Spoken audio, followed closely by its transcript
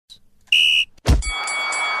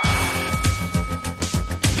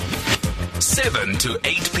7 to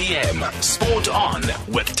 8 p.m. Sport On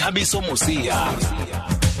with Thabiso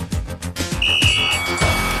Mosia.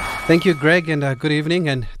 Thank you, Greg, and good evening,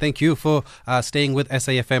 and thank you for staying with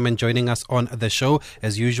SAFM and joining us on the show.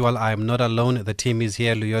 As usual, I am not alone. The team is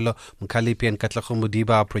here. Luyolo Mkalipi and Katlego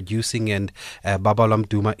Mudiba are producing, and Babalam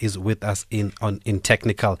Duma is with us in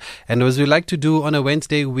technical. And as we like to do on a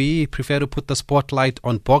Wednesday, we prefer to put the spotlight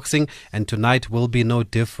on boxing, and tonight will be no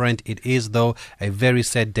different. It is, though, a very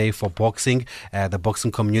sad day for boxing. The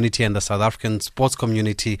boxing community and the South African sports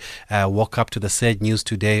community woke up to the sad news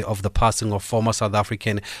today of the passing of former South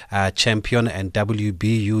African champion and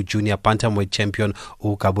WBU junior bantamweight champion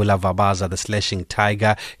Ukabula Vabaza, the slashing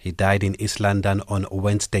tiger. He died in East London on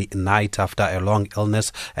Wednesday night after a long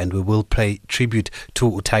illness, and we will pay tribute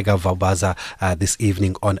to Tiger Vabaza this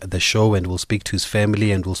evening on the show, and we'll speak to his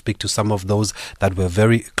family and we'll speak to some of those that were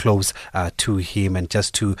very close to him, and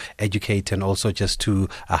just to educate and also just to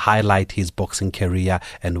highlight his boxing career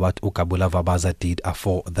and what Ukabula Vabaza did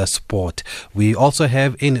for the sport. We also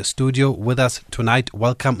have in studio with us tonight,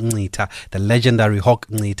 welcome Ncita, the legendary Hawk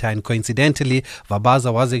Ncita, and coincidentally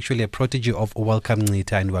Vabaza was actually a protege of Welcome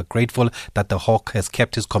Ncita, and we're grateful that the Hawk has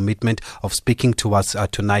kept his commitment of speaking to us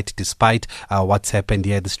tonight despite what's happened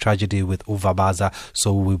here, this tragedy with Vabaza.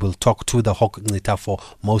 So we will talk to the Hawk Ncita for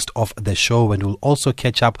most of the show, and we'll also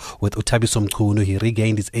catch up with Thabiso Mchunu. He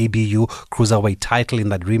regained his ABU cruiserweight title in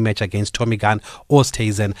that rematch against Tommy Gunn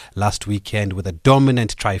Oosthuizen last weekend with a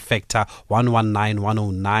dominant trifecta, 119,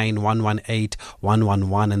 109, 118,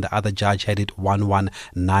 111, and the other judge had it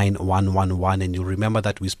 119, 111. And you'll remember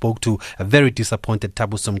that we spoke to a very disappointed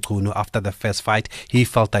Thabiso Mchunu after the first fight. He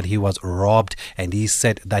felt that he was robbed, and he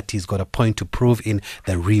said that he's got a point to prove in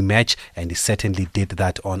the rematch, and he certainly did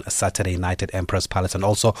that on Saturday night at Emperor's Palace. And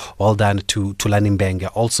also well done to Thulani Mbenge,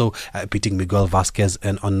 also beating Miguel Vasquez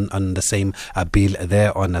and on the same bill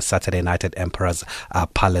there on a Saturday night at Emperor's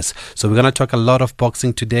Palace. So we're going to talk a lot of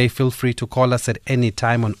boxing today. Feel free to call us at any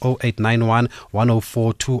time on 0891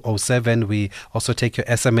 104 207. We also take your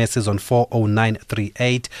SMSs on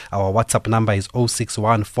 40938. Our WhatsApp number is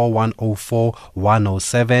 061 4104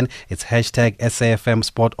 107. It's hashtag SAFM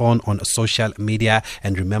Sport On social media.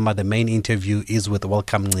 And remember, the main interview is with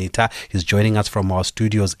Welcome Ncita. He's joining us from our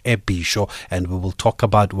studios at Bisho, and we will talk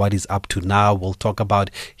about what he's up to now. We'll talk about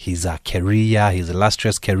his career, his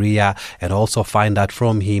illustrious career, and also find out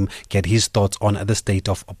from him, get his thoughts on the state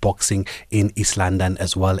of boxing in East London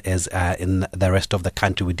as well as in the rest of the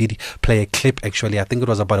country. We did play a clip, actually, I think it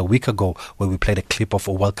was about a week ago, where we played a clip of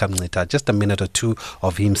Welcome Ncita, just a minute or two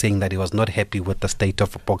of him saying that he was not happy with the state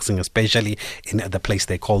of boxing, especially in the place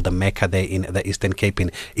they call the Mecca there in the Eastern Cape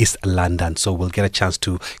in East London. So we'll get a chance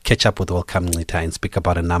to catch up with Welcome Ncita and speak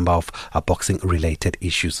about a number of boxing related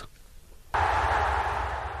issues.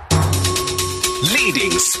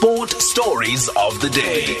 Leading sport stories of the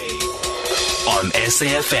day on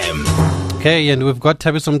SAFM. Okay, and we've got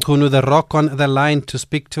Thabiso Mchunu, The Rock, on the line to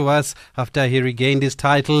speak to us after he regained his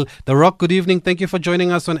title. The Rock, good evening. Thank you for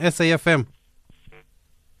joining us on SAFM.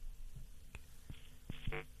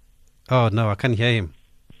 Oh, no, I can't hear him.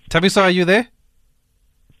 Thabiso, are you there?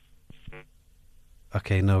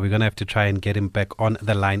 Okay, no, we're going to have to try and get him back on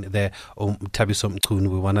the line there. Thabiso Mchunu,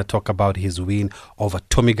 we want to talk about his win over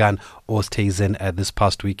Tommy Gunn Oosthuizen this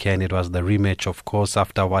past weekend. It was the rematch, of course,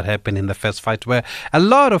 after what happened in the first fight, where a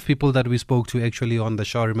lot of people that we spoke to actually on the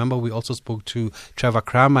show. Remember, we also spoke to Trevor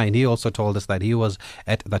Kramer, and he also told us that he was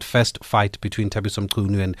at that first fight between Thabiso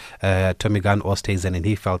Mchunu and Tommy Gunn Oosthuizen, and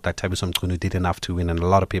he felt that Thabiso Mchunu did enough to win, and a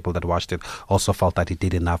lot of people that watched it also felt that he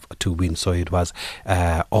did enough to win. So it was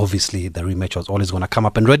obviously the rematch was always going to come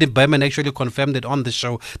up, and Reddy Berman actually confirmed it on the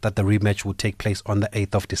show that the rematch would take place on the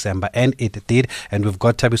 8th of December, and it did. And we've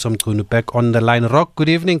got Thabiso Mchunu back on the line. Rock, good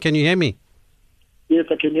evening. Can you hear me? Yes,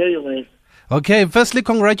 I can hear you, man. Okay, firstly,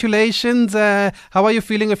 congratulations. How are you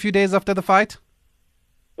feeling a few days after the fight?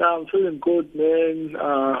 Yeah, I'm feeling good, man.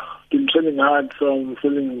 Been training hard, so I'm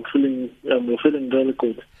feeling very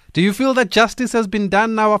good. Do you feel that justice has been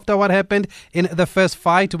done now after what happened in the first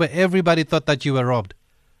fight, where everybody thought that you were robbed?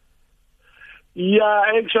 Yeah,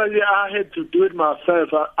 actually, I had to do it myself.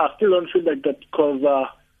 I still don't feel like that because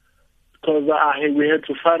we had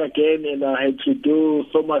to fight again, and I had to do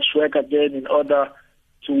so much work again in order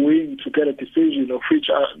to win, to get a decision, of which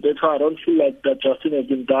that's why I don't feel like that justice has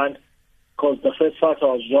been done, because the first fight I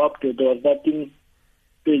was robbed. There was nothing,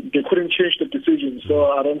 they couldn't change the decision,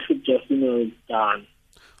 so I don't feel justice was done.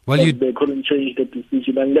 Well, they couldn't change the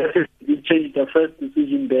decision. Unless they changed the first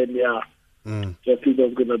decision, then justice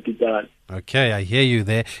was going to be done. Okay, I hear you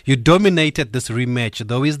there. You dominated this rematch,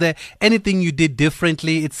 though. Is there anything you did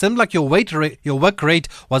differently? It seemed like your work rate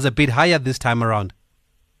was a bit higher this time around.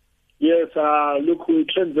 Yes, look, we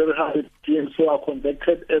trained very hard at the gym, so I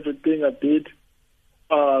conducted everything I did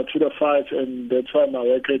to the fight, and that's why my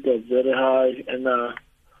work rate was very high, and I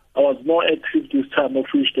was more active this time, of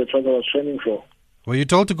which that's what I was training for. Were you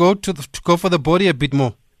told to go for the body a bit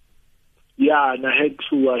more? Yeah, and I had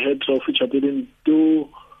to, which I didn't do.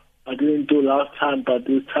 I didn't do last time, but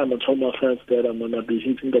this time I told myself that I'm gonna be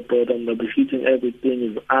hitting the body, I'm gonna be hitting everything,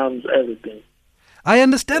 his arms, everything. I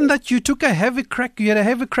understand that you took a heavy crack. You had a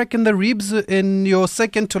heavy crack in the ribs in your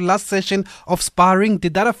second to last session of sparring.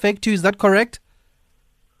 Did that affect you? Is that correct?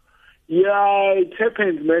 Yeah, it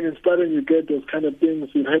happens, man. In sparring, you get those kind of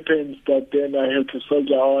things. It happens, but then I have to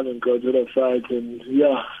soldier on and go to the fight, and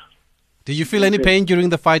yeah. Did you feel any pain during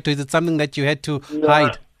the fight, or is it something that you had to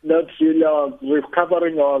hide? Not really. I was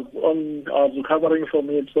recovering from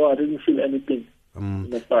it, so I didn't feel anything in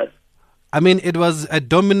the fight. I mean, it was a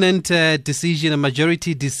dominant decision, a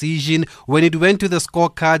majority decision. When it went to the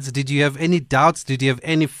scorecards, did you have any doubts? Did you have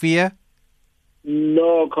any fear?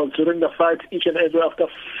 No, because during the fight, each and every after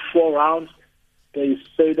 4 rounds, they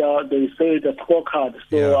say the scorecard.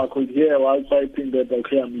 So yeah. I could hear while fighting that,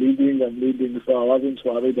 okay, I'm leading. So I wasn't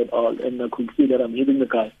worried at all. And I could see that I'm hitting the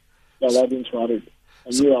guy. So I wasn't worried. I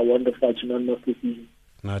knew I won the fight, unanimous decision.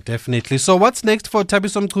 No, definitely. So what's next for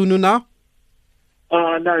Thabiso Mchunu now?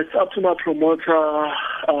 Now it's up to my promoter,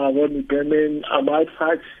 Ronnie Berman. I might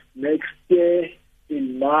fight next year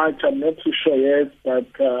in March. I'm not too sure yet, but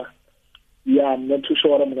I'm not too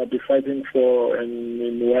sure what I'm going to be fighting for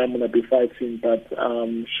and where I'm going to be fighting. But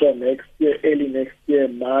sure, next year, early next year,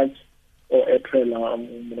 March or April, I'm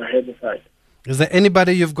going to have a fight. Is there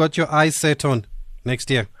anybody you've got your eyes set on next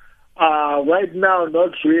year? Right now,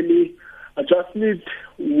 not really. I just need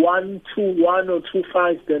 1 or 2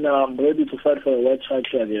 fights, then I'm ready to fight for a world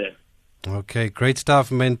title again. Okay, great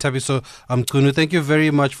stuff, man. Thabiso Mchunu, thank you very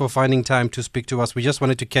much for finding time to speak to us. We just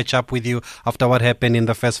wanted to catch up with you after what happened in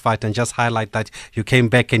the first fight and just highlight that you came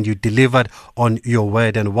back and you delivered on your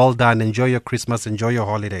word. And well done. Enjoy your Christmas. Enjoy your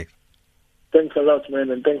holiday. Thanks a lot, man,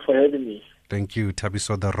 and thanks for having me. Thank you,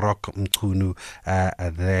 Thabiso the Rock Mchunu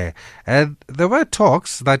there. There were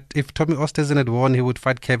talks that if Tommy Ostersen had won, he would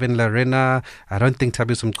fight Kevin Lerena. I don't think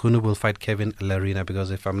Thabiso Mchunu will fight Kevin Lerena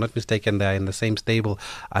because if I'm not mistaken, they're in the same stable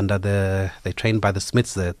under they trained by the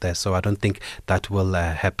Smiths there. So I don't think that will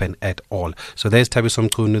happen at all. So there's Thabiso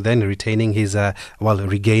Mchunu then regaining his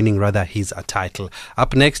title.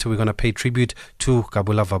 Up next, we're going to pay tribute to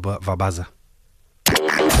Kabula Vabaza.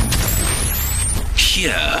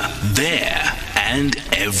 Here, there, and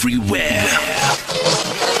everywhere.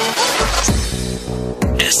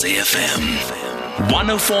 SAFM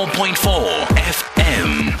 104.4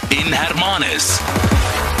 FM in Hermanus.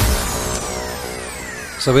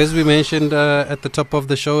 So as we mentioned at the top of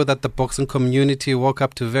the show that the boxing community woke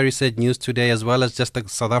up to very sad news today, as well as just the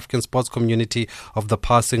South African sports community, of the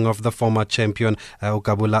passing of the former champion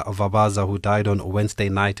Kabula Vabaza, who died on Wednesday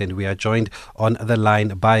night. And we are joined on the line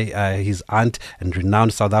by his aunt and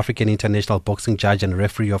renowned South African international boxing judge and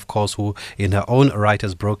referee, of course, who in her own right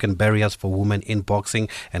has broken barriers for women in boxing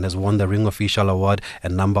and has won the Ring Official Award a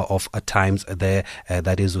number of times there.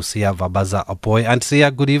 That is Usia Vabaza Aboy. And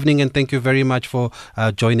Sia, good evening and thank you very much for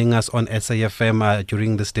joining us on SAFM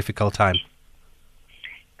during this difficult time.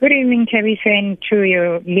 Good evening, Thabiso, and to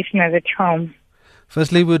your listeners at home.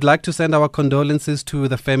 Firstly, we would like to send our condolences to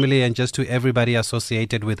the family and just to everybody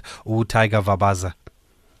associated with Tiger Vabaza.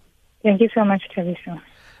 Thank you so much, Thabiso.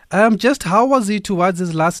 Just how was he towards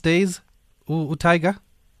his last days, Tiger?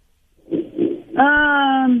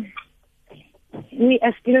 We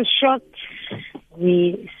are still shocked.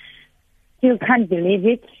 We still can't believe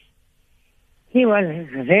it. He was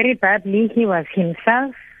very bubbly. He was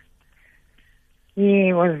himself.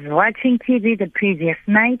 He was watching TV the previous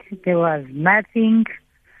night. There was nothing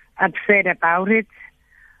upset about it.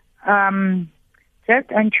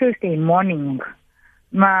 Just on Tuesday morning,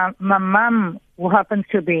 my mom, who happens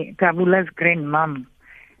to be Kabula's grandmom,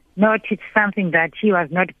 noticed something that he was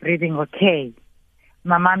not breathing okay.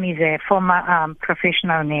 My mom is a former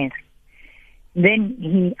professional nurse. Then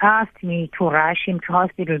he asked me to rush him to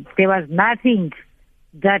hospital. There was nothing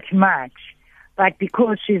that much, but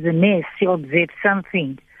because she's a nurse, she observed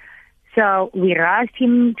something. So we rushed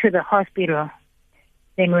him to the hospital.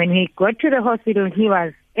 Then when he got to the hospital, he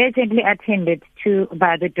was urgently attended to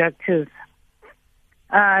by the doctors.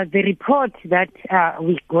 The report that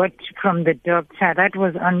we got from the doctor, that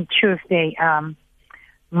was on Tuesday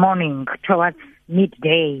morning towards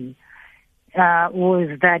midday, was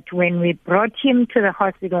that when we brought him to the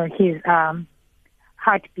hospital, his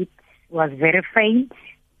heartbeat was very faint.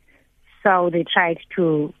 So they tried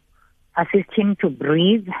to assist him to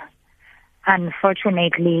breathe.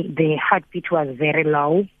 unfortunately, the heartbeat was very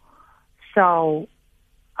low. So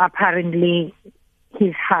apparently,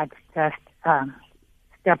 his heart just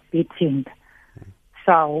stopped beating.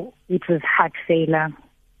 So it was heart failure.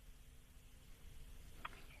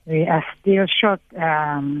 We are still shocked.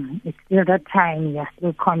 It's still that time. We are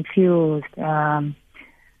still confused.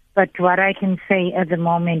 But what I can say at the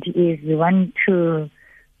moment is we want to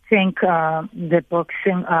thank the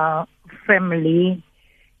boxing family,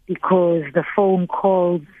 because the phone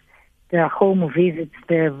calls, the home visits,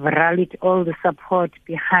 they've rallied all the support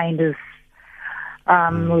behind us.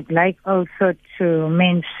 Would like also to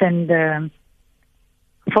mention the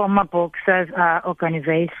former boxers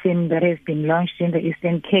organization that has been launched in the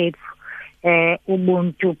Eastern Cape,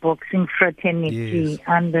 Ubuntu Boxing Fraternity,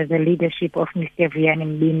 under the leadership of Mr. Vianney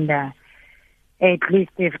Mbinda. At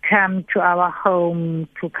least they've come to our home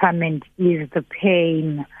to come and ease the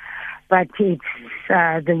pain, but it's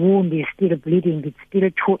the wound is still bleeding. It's still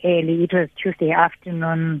too early. It was Tuesday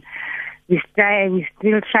afternoon. We're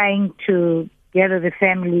still trying to gather the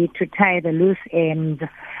family to tie the loose ends,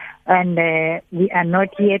 and we are not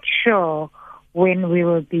yet sure when we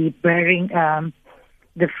will be burying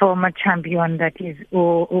the former champion, that is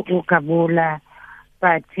Ukabula,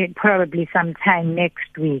 but probably sometime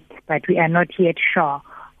next week. But we are not yet sure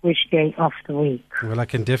which day of the week. Well, I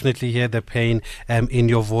can definitely hear the pain in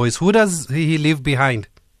your voice. Who does he leave behind?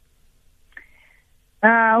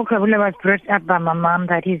 Ukabula was brought up by my mom,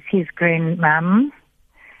 that is his grandmom,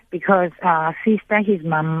 because sister, his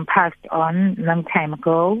mom, passed on a long time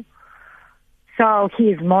ago. So he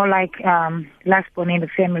is more like last born in the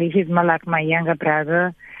family. He's more like my younger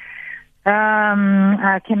brother.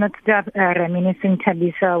 I cannot stop reminiscing,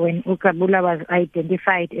 Tabisa, when Ukabula was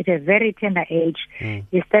identified at a very tender age.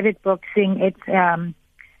 He started boxing at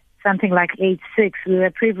something like age 6. We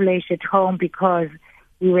were privileged at home because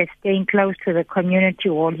we were staying close to the community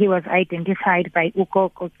hall. He was identified by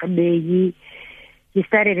Ukoko Kabeyi. He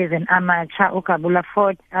started as an amateur. Ukabula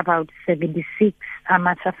fought about 76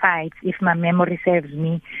 amateur fights, if my memory serves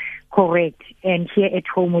me correct. And here at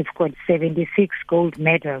home, we've got 76 gold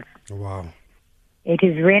medals. Wow. It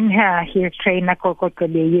is when his trainer, Koko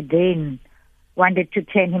Kabeyi, then wanted to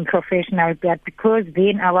turn him professional. But because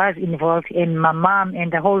then I was involved, and my mom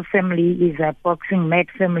and the whole family is a boxing mad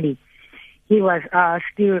family, he was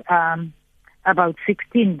still about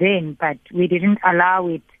 16 then, but we didn't allow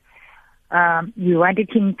it. We wanted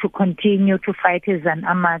him to continue to fight as an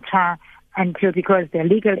amateur until, because the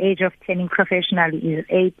legal age of turning professional is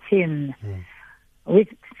 18. With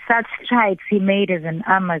such strides he made as an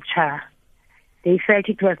amateur, they felt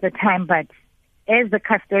it was the time, but as the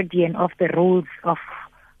custodian of the rules of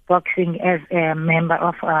boxing, as a member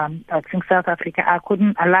of Boxing South Africa, I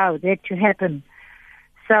couldn't allow that to happen.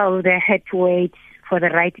 So they had to wait for the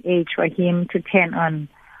right age for him to turn on.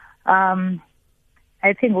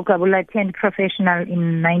 I think Ukabula turned professional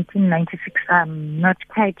in 1996. I'm not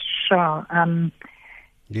quite sure.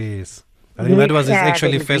 Yes. I think that was his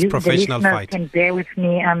actually first professional fight. Can bear with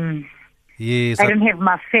me. Yes. I don't have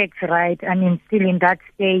my facts right. I mean, still in that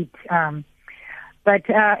state. But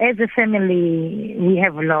as a family, we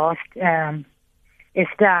have lost a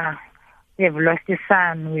star. We have lost a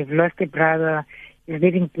son. We've lost a brother. He's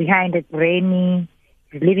leaving behind a granny.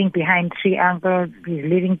 He's leaving behind 3 uncles. He's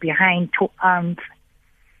leaving behind 2 aunts.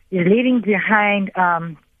 He's leaving behind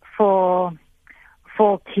 4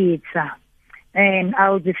 kids. And I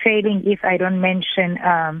would be failing if I don't mention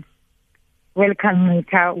Welcome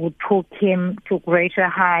Mita, who took him to greater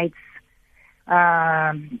heights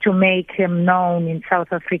to make him known in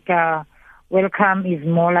South Africa. Welcome is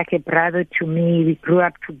more like a brother to me. We grew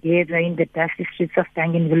up together in the dusty streets of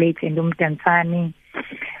Tangin Village in Umtansani.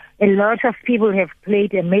 A lot of people have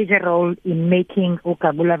played a major role in making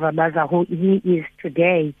Ukabula Vabaza who he is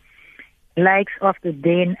today. Likes of the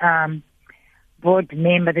then board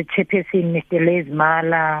member, the chairperson, Mr. Les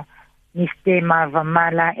Mala, Mr. Marva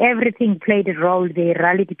Mala, everything played a role. They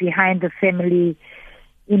rallied behind the family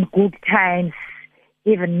in good times.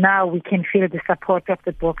 Even now, we can feel the support of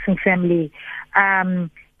the boxing family.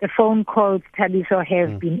 The phone calls, Tabiso,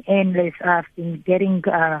 have been endless. I've been getting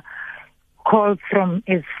calls from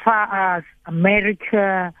as far as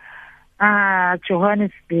America,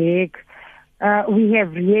 Johannesburg. We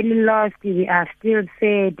have really lost. We are still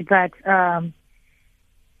sad, but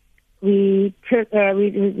we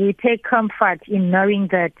take comfort in knowing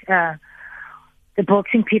that the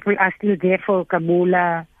boxing people are still there for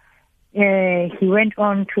Ukabula. He went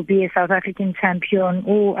on to be a South African champion.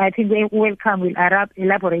 I think Welcome will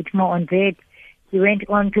elaborate more on that. He went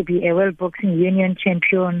on to be a World Boxing Union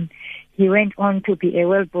champion. He went on to be a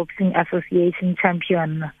World Boxing Association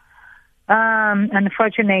champion.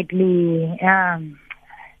 Unfortunately,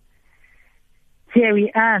 here we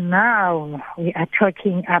are now. We are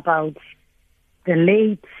talking about the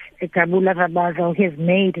late Gabula Vabaza, who has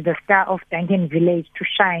made the star of Duncan Village to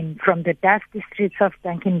shine from the dusty streets of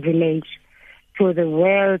Duncan Village to the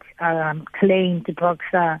world acclaimed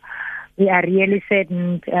boxer. We are really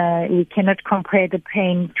saddened. We cannot compare the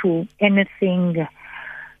pain to anything,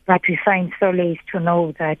 but we find solace to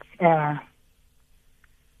know that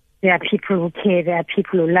there are people who care, there are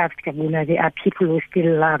people who love Gabula, there are people who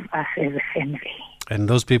still love us as a family. And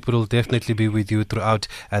those people will definitely be with you throughout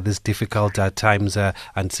these difficult times,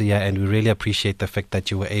 Antsiya, and we really appreciate the fact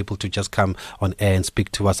that you were able to just come on air and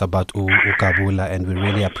speak to us about Gabula, and we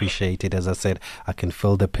really appreciate it. As I said, I can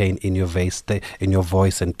feel the pain in your voice,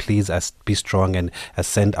 and please be strong and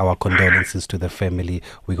send our condolences to the family.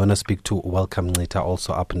 We're going to speak to Welcome Ncitha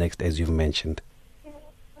also up next, as you've mentioned.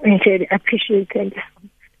 I appreciate it.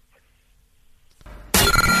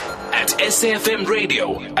 At SAFM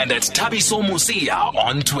Radio and at Thabiso Mosia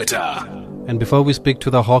on Twitter. And before we speak to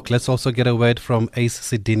the Hawk, let's also get a word from Ace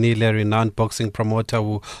Sidinile, renowned boxing promoter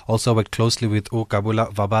who also worked closely with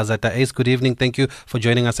Gabula Vabaza. Ace, good evening. Thank you for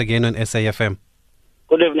joining us again on SAFM.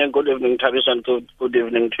 Good evening, Thabiso, and good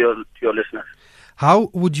evening to your listeners. How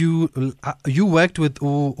would you worked with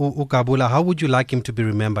Gabula, how would you like him to be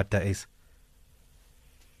remembered, Ace?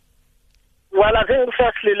 Well, I think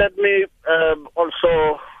firstly, let me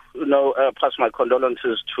also pass my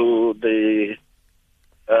condolences to the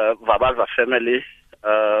Vabaza family,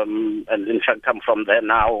 and in fact I'm from there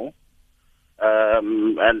now,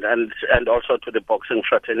 and also to the boxing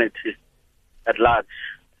fraternity at large.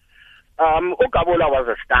 Gabula was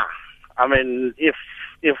a star. I mean, if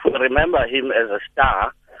we remember him as a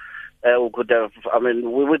star, we could have. I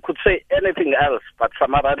mean, we could say anything else, but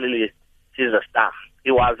summarily, he's a star.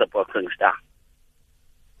 He was a boxing star.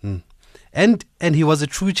 And he was a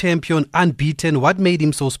true champion, unbeaten. What made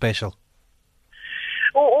him so special?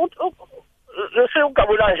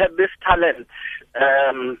 Gabula had this talent.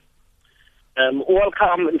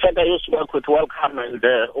 Welcome. In fact, I used to work with Welcome and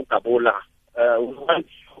Gabula.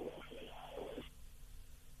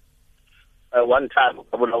 One time,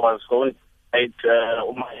 Gabula was going to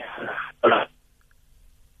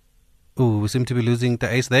we seem to be losing the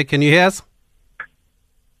Ace there. Can you hear us?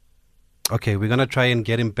 Okay, we're going to try and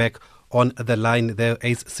get him back on the line there,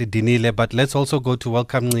 Ace Sidinile. But let's also go to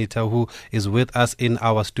Welcome Ncitha, who is with us in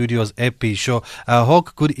our studios, Epi Show.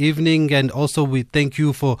 Hawk, good evening, and also we thank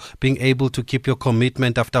you for being able to keep your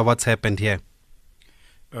commitment after what's happened here.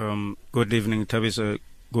 Good evening, Thabiso.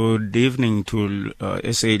 Good evening to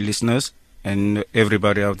SA listeners and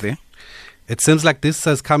everybody out there. It seems like this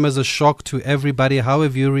has come as a shock to everybody. How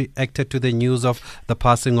have you reacted to the news of the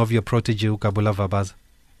passing of your protege, Gabula Vabaza?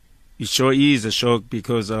 It sure is a shock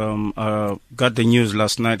because I got the news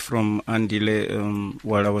last night from Andile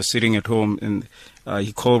while I was sitting at home, and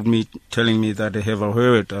he called me telling me that have I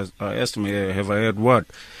heard. I asked him, have I heard what?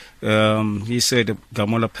 He said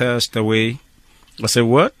Gabula passed away. I said,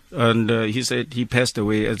 what? And he said he passed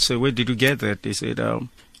away. I said, where did you get that? He said,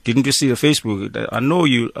 didn't you see the Facebook? I know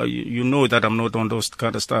you know that I'm not on those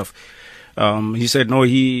kind of stuff. He said, no,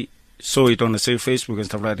 he saw it on the same Facebook and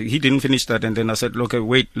stuff like that. He didn't finish that, and then I said, okay,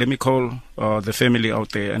 wait, let me call the family out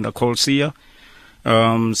there. And I called Sia.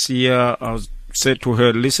 Sia, I said to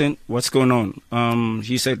her, listen, what's going on?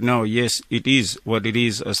 He said, no, yes, it is what it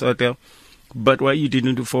is. I said, but why you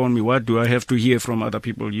didn't inform me? What do I have to hear from other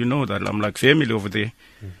people? You know that I'm like family over there.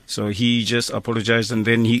 So he just apologized, and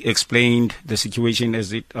then he explained the situation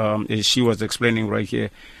as she was explaining right here,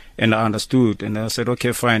 and I understood. And I said,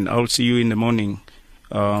 okay, fine, I'll see you in the morning.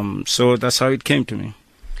 So that's how it came to me.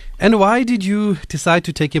 And why did you decide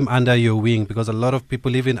to take him under your wing? Because a lot of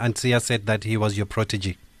people, even Antsiya, said that he was your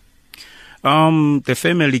protege. The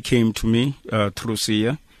family came to me through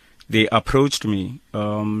Sia. They approached me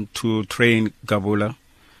to train Gabula.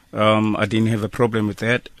 I didn't have a problem with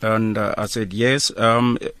that, and I said yes.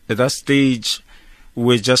 At that stage,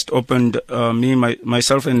 we just opened,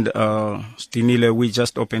 myself and Sidinile, we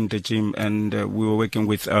just opened the gym, and we were working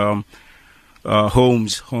with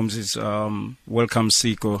Holmes. Holmes is Welcome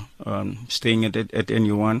Siko, staying at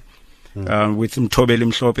NU1. With Mtobeli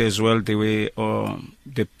Mhlope as well, they were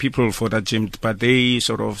the people for that gym, but they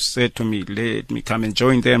sort of said to me, let me come and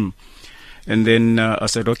join them. And then I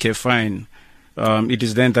said, okay, fine. It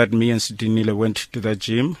is then that me and Sidinile went to that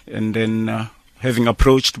gym, and then having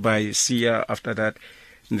approached by Sia after that,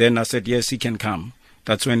 then I said, yes, he can come.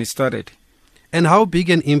 That's when it started. And how big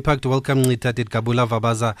an impact, Welcome Ncitha, did Gabula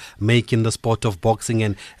Vabaza make in the sport of boxing,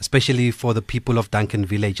 and especially for the people of Duncan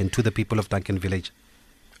Village and to the people of Duncan Village?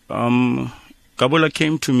 Gabula Gabula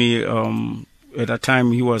came to me at a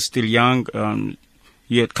time he was still young.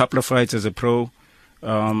 He had a couple of fights as a pro.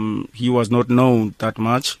 He was not known that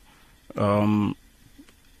much.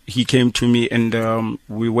 He came to me and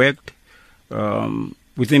we worked.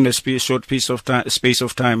 Within a short space of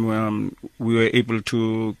time, we were able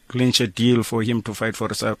to clinch a deal for him to fight for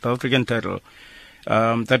a South African title.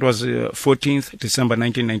 That was 14th December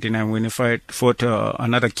 1999 when he fought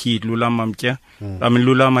another kid, Lula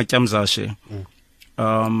Makyamzashe.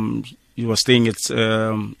 He was staying at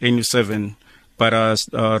NU7,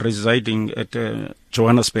 but residing at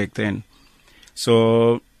Johannesburg then.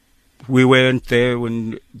 So we went there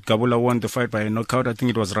when Gabula won the fight by a knockout. I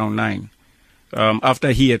think it was round 9.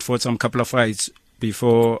 After he had fought some couple of fights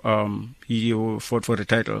before he fought for the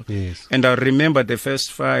title. Yes. And I remember the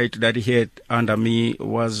first fight that he had under me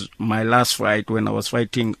was my last fight when I was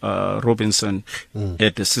fighting Robinson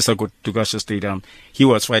at the Sisago Tugasha Stadium. He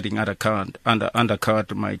was fighting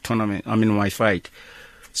undercard my tournament, my fight.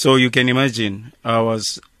 So you can imagine, I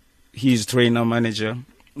was his trainer manager.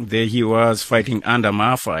 There he was fighting under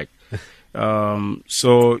my fight.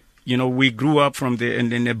 So, we grew up from there,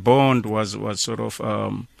 and then a bond was sort of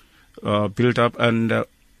built up and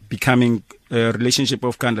becoming a relationship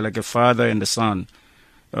of kind of like a father and a son,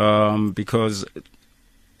 because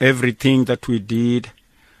everything that we did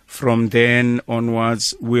from then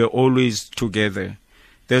onwards, we're always together.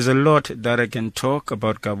 There's a lot that I can talk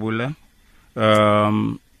about Gabula,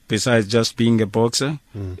 besides just being a boxer,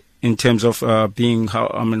 in terms of being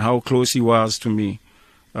how close he was to me.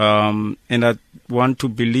 And I want to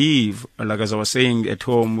believe, like as I was saying at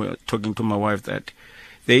home, talking to my wife, that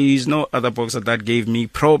there is no other boxer that gave me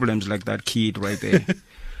problems like that kid right there.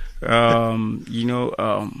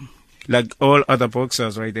 Like all other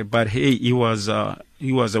boxers right there. But hey, he was a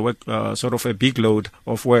work, sort of a big load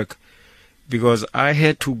of work, because I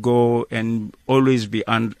had to go and always be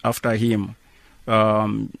after him,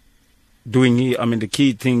 doing the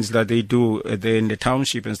key things that they do there in the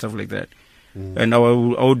township and stuff like that. And I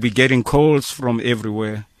would be getting calls from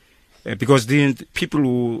everywhere, because the people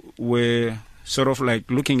who were sort of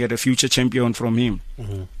like looking at a future champion from him.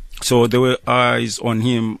 So there were eyes on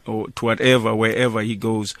him or to wherever he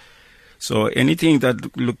goes. So anything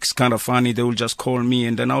that looks kind of funny, they will just call me,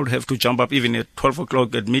 and then I would have to jump up even at 12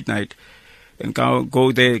 o'clock at midnight and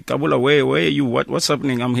go there. Gabula, where are you? What's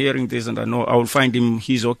happening? I'm hearing this, and I know I will find him.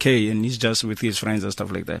 He's okay, and he's just with his friends and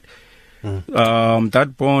stuff like that.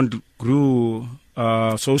 That bond grew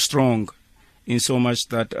so strong, in so much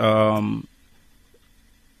that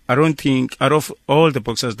I don't think, out of all the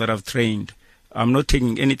boxers that I've trained, I'm not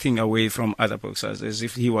taking anything away from other boxers as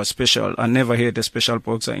if he was special. I never had a special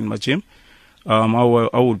boxer in my gym. I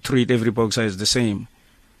would treat every boxer as the same.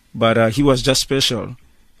 But he was just special.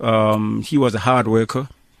 He was a hard worker,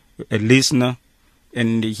 a listener,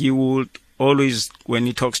 and he would always, when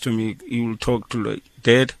he talks to me, he will talk to like,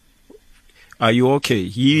 Dad, are you okay?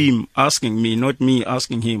 Him asking me, not me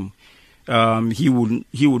asking him. He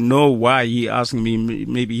would know why he asking me.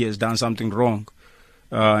 Maybe he has done something wrong,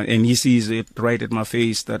 and he sees it right at my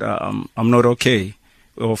face that I'm not okay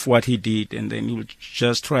of what he did, and then he would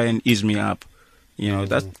just try and ease me up.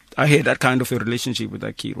 That I had that kind of a relationship with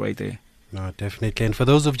that kid right there. No, definitely. And for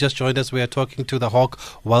those who've just joined us, we are talking to the Hawk.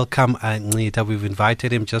 Welcome, Ncita. We've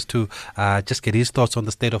invited him just to just get his thoughts on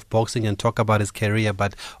the state of boxing and talk about his career.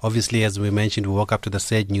 But obviously, as we mentioned, we woke up to the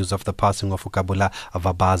sad news of the passing of Gabula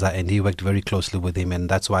Vabaza, and he worked very closely with him. And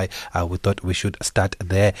that's why we thought we should start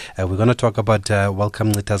there. We're going to talk about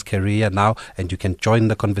Welcome Ncita's career now, and you can join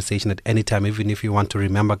the conversation at any time, even if you want to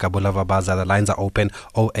remember Gabula Vabaza. The lines are open,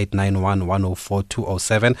 0891 104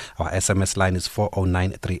 207. Our SMS line is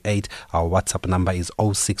 40938. Our WhatsApp number is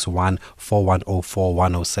 061 4104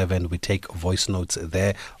 107. We take voice notes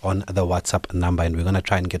there on the WhatsApp number, and we're going to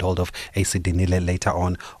try and get hold of AC Dinile later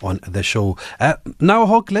on the show. Now,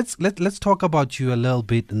 Hawk, let's talk about you a little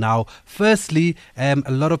bit now. Firstly, a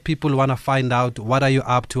lot of people want to find out what are you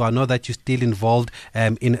up to. I know that you're still involved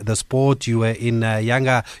in the sport. You were in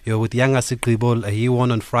you're with Yanga Sikribol. He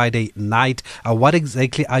won on Friday night. What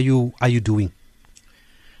exactly are you doing?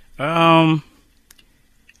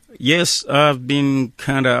 Yes, I've been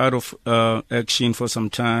kind of out of action for some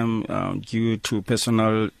time due to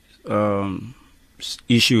personal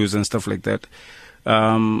issues and stuff like that.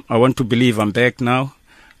 I want to believe I'm back now.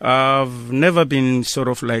 I've never been sort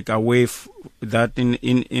of like away that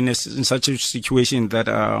in such a situation that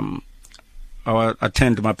I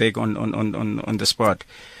attend my back on the spot.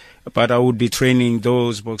 But I would be training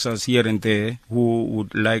those boxers here and there who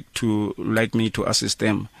would like me to assist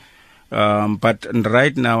them. But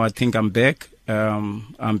right now, I think I'm back.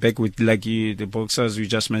 I'm back with the boxers you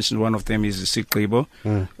just mentioned. One of them is Siqibo.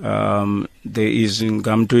 There is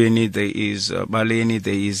Ngamtweni, there is Baleni,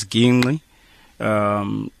 there is Gingli.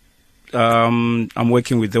 I'm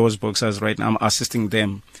working with those boxers right now. I'm assisting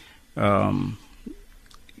them.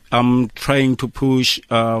 I'm trying to push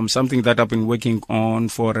something that I've been working on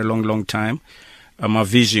for a long, long time. My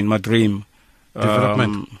vision, my dream.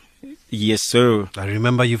 Development. Yes, sir. I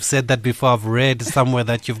remember you've said that before. I've read somewhere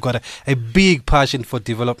that you've got a big passion for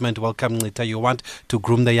development. Welcome later. You want to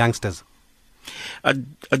groom the youngsters. I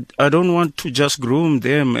don't want to just groom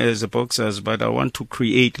them as boxers, but I want to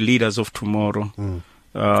create leaders of tomorrow.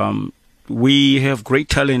 We have great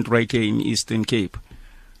talent right here in Eastern Cape,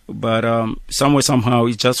 but somehow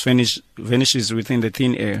it just vanishes within the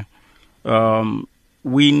thin air.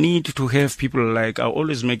 We need to have people like, I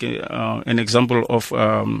always make an example of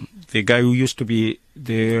the guy who used to be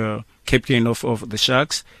the captain of the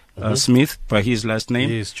Sharks, Smith, by his last name.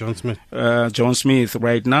 Yes, John Smith. John Smith.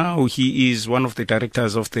 Right now, he is one of the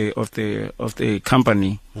directors of the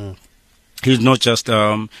company. He's not just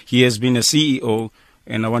he has been a CEO,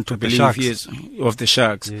 and I want to believe he is of the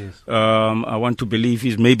Sharks. Yes. I want to believe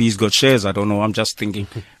he's got shares. I don't know. I'm just thinking.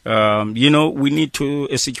 We need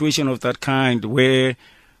a situation of that kind where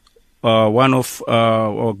one of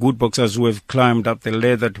our good boxers who have climbed up the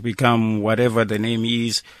ladder to become whatever the name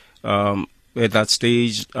is at that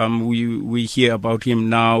stage. We hear about him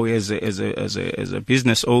now as a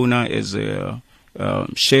business owner, as a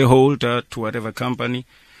shareholder to whatever company.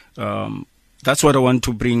 That's what I want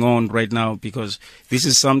to bring on right now, because this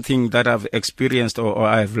is something that I've experienced or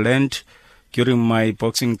I've learned during my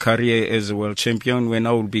boxing career as a world champion, when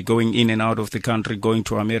I will be going in and out of the country, going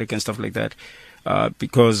to America and stuff like that.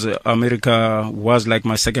 Because America was like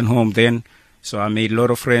my second home then. So I made a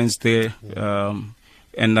lot of friends there.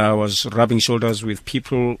 And I was rubbing shoulders with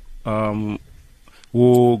people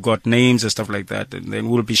who got names and stuff like that. And then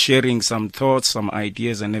we'll be sharing some thoughts, some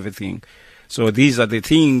ideas and everything. So these are the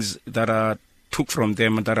things that I took from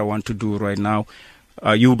them and that I want to do right now.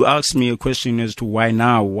 You would ask me a question as to why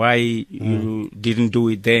now, why you didn't do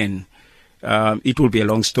it then. It will be a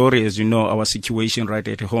long story, as you know, our situation right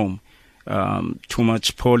at home. Too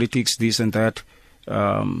much politics, this and that.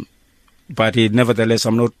 But nevertheless,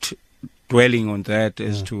 I'm not dwelling on that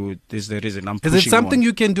as to this the reason I'm pushing. Is it something on.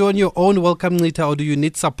 You can do on your own, Welcome later, or do you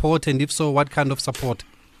need support? And if so, what kind of support?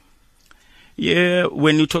 Yeah,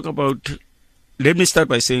 when you talk about... Let me start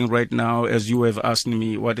by saying right now, as you have asked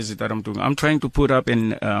me, what is it that I'm doing? I'm trying to put up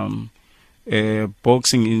a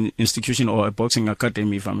boxing institution or a boxing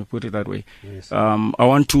academy, if I may put it that way. Yes. I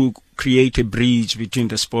want to create a bridge between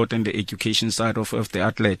the sport and the education side of the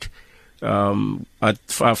athlete. I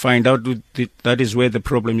find out that is where the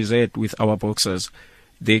problem is at with our boxers.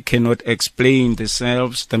 They cannot explain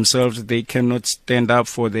themselves. They cannot stand up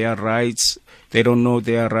for their rights. They don't know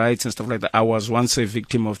their rights and stuff like that. I was once a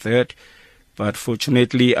victim of that. But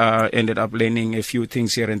fortunately, I ended up learning a few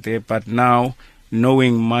things here and there. But now,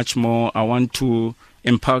 knowing much more, I want to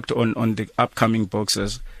impact on the upcoming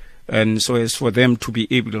boxers. And so as for them to be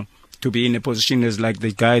able to be in a position as like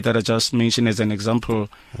the guy that I just mentioned as an example,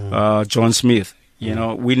 John Smith. You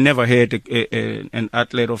know, we never had an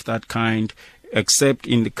athlete of that kind except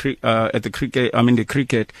in the cricket,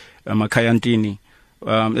 Makayantini.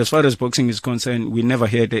 As far as boxing is concerned, we never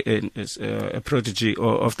had a prodigy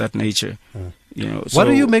of that nature. You know, what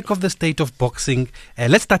do you make of the state of boxing?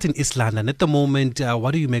 Let's start in East London. At the moment,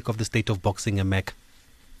 what do you make of the state of boxing in Mac?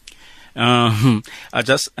 I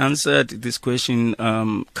just answered this question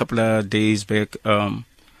a couple of days back.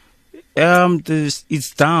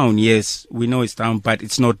 It's down, yes, we know it's down, but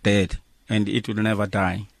it's not dead, and it will never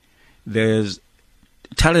die. There's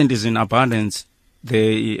talent is in abundance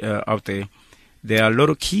out there. There are a lot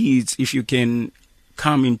of kids, if you can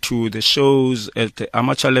come into the shows at the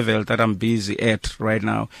amateur level that I'm busy at right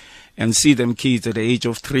now and see them kids at the age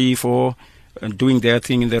of 3, 4 doing their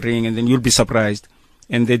thing in the ring, and then you'll be surprised.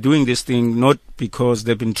 And they're doing this thing not because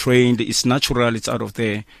they've been trained. It's natural. It's out of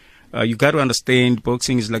there. You got to understand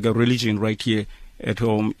boxing is like a religion right here at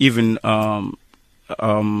home. Even our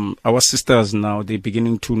sisters now, they're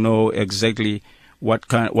beginning to know exactly what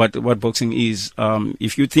boxing is.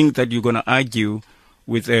 If you think that you're going to argue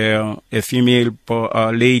with a female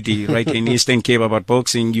lady right in Eastern Cape about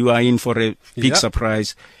boxing, you are in for a big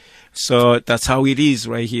surprise. So that's how it is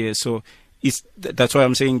right here. So that's why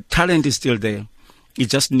I'm saying talent is still there. You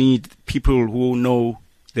just need people who know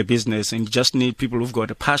the business, and you just need people who've got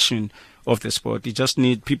a passion of the sport. You just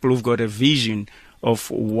need people who've got a vision of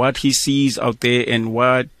what he sees out there and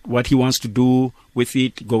what he wants to do with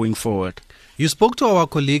it going forward. You spoke to our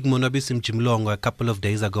colleague Monabisi Mjimlongo a couple of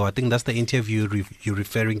days ago. I think that's the interview you're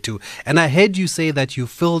referring to. And I heard you say that you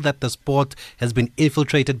feel that the sport has been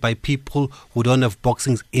infiltrated by people who don't have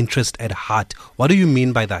boxing's interest at heart. What do you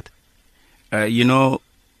mean by that?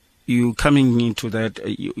 You coming into that,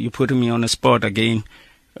 you putting me on a spot again.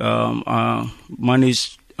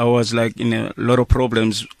 Manish, I was like in a lot of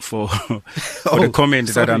problems for the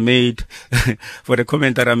comment that I made, for the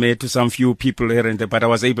comment that I made to some few people here and there, but I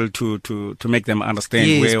was able to make them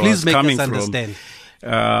understand where I was coming from. Understand.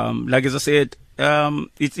 Like as I said,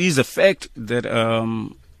 it is a fact that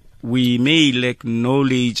we may lack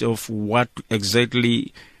knowledge of what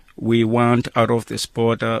exactly we want out of the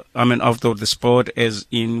sport. Out of the sport, as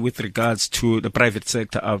in with regards to the private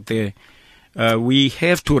sector out there. We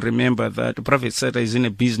have to remember that the private sector is in a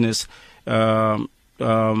business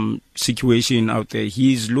situation out there.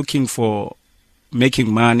 He's looking for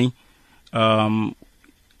making money.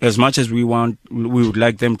 As much as we would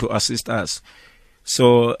like them to assist us.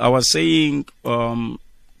 So I was saying, when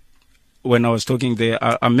I was talking there,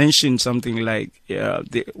 I mentioned something like,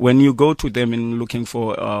 when you go to them and looking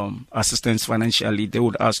for assistance financially, they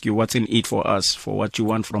would ask you what's in it for us, for what you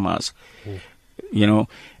want from us.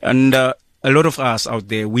 And a lot of us out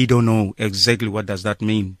there, we don't know exactly what does that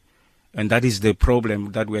mean. And that is the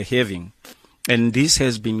problem that we're having. And this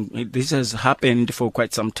has happened for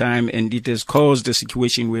quite some time, and it has caused a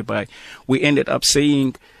situation whereby we ended up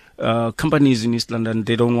saying companies in East London,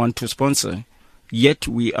 they don't want to sponsor. Yet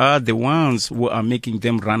we are the ones who are making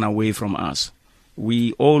them run away from us.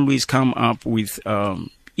 We always come up with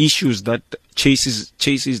issues that chases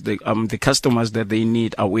the customers that they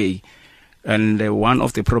need away. And one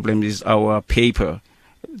of the problems is our paper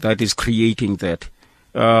that is creating that.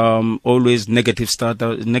 Always negative stuff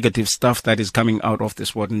that is coming out of the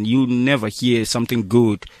sport. And you never hear something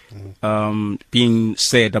good being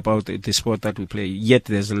said about the sport that we play. Yet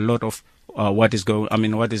there's a lot of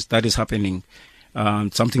that is happening.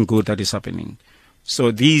 Something good that is happening. So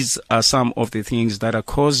these are some of the things that are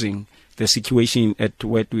causing the situation at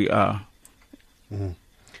where we are. And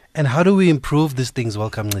how do we improve these things,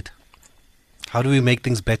 Welcome It? How do we make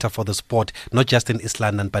things better for the sport, not just in East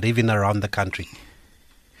London, but even around the country?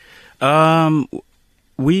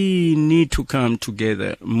 We need to come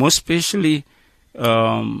together, most especially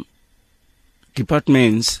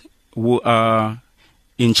departments who are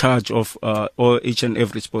in charge of each and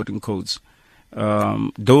every sporting codes.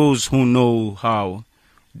 Those who know how,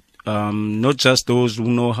 not just those who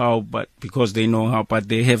know how, but because they know how, but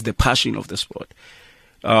they have the passion of the sport.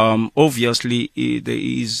 Obviously, there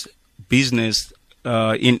is business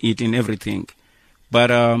in everything,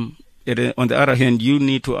 but on the other hand, we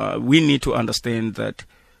need to understand that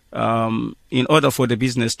in order for the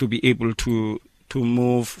business to be able to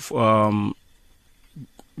move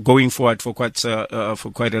going forward for quite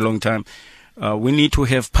a long time, we need to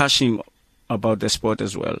have passion about the sport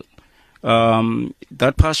as well.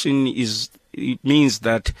 That passion means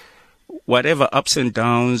that whatever ups and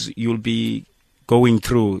downs you'll be going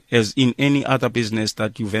through, as in any other business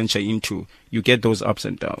that you venture into, you get those ups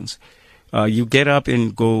and downs. You get up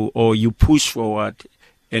and go, or you push forward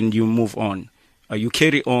and you move on. You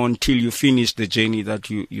carry on till you finish the journey that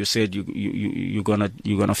you said you're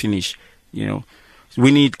gonna finish.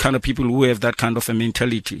 We need kind of people who have that kind of a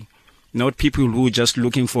mentality, not people who are just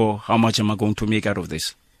looking for how much am I going to make out of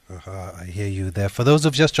this. I hear you there. For those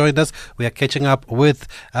who've just joined us, we are catching up with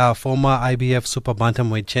former IBF Super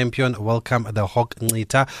Bantamweight champion, Welcome the Hawk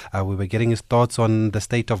Ncitha. We were getting his thoughts on the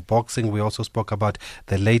state of boxing. We also spoke about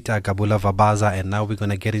the late Gabula Vabaza, and now we're going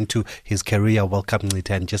to get into his career, Welcome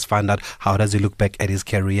Ncitha, and just find out how does he look back at his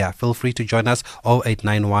career. Feel free to join us,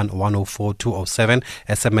 0891 104 207,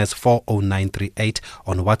 SMS 40938.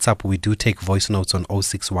 On WhatsApp, we do take voice notes on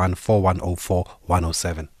 061 4104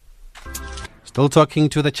 107. Still talking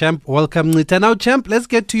to the champ, Welcome Ncitha. Now, champ, let's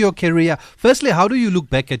get to your career. Firstly, how do you look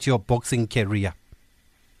back at your boxing career?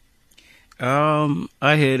 I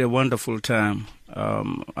had a wonderful time.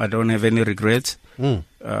 I don't have any regrets.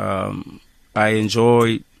 I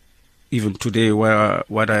enjoy even today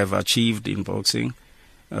what I have achieved in boxing.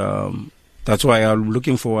 That's why I'm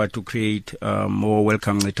looking forward to create more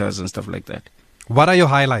Welcome Ncithas and stuff like that. What are your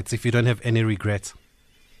highlights if you don't have any regrets?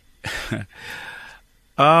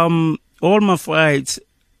 All my fights,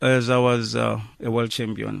 as I was a world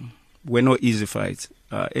champion, were not easy fights.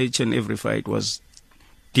 Each and every fight was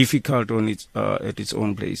difficult at its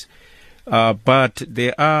own place. But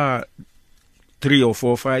there are 3 or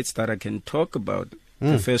 4 fights that I can talk about.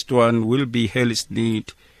 The first one will be Hellis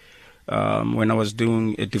Need, when I was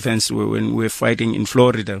doing a defense, when we were fighting in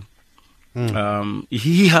Florida.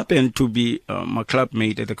 He happened to be my club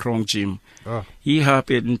mate at the Krong gym. Oh. He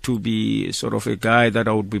happened to be sort of a guy that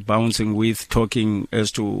I would be bouncing with, talking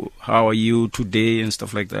as to how are you today and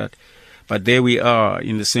stuff like that. But there we are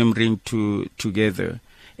in the same ring together.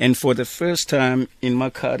 And for the first time in my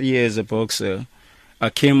career as a boxer, I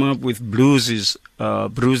came up with bruises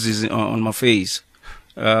on my face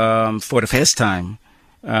for the first time,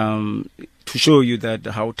 to show you that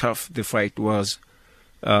how tough the fight was.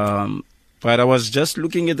 But I was just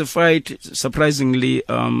looking at the fight, surprisingly,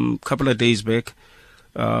 a couple of days back,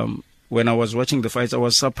 when I was watching the fights, I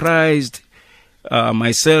was surprised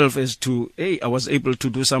myself as to, hey, I was able to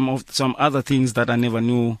do some other things that I never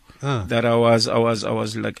knew that I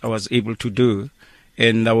was able to do.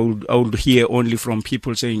 And I would hear only from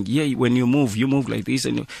people saying, yeah, when you move like this.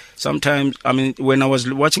 And sometimes, I mean, when I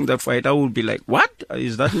was watching that fight, I would be like, what?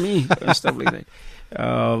 Is that me? And stuff like that.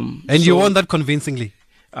 And you won that convincingly?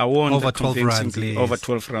 I won over 12 rounds. Yes. Over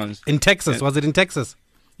 12 rounds. In Texas? Was it in Texas?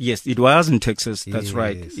 Yes, it was in Texas. That's Yes.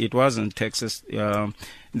 right. It was in Texas.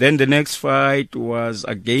 Then the next fight was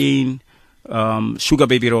again Sugar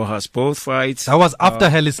Baby Rojas. Both fights. That was after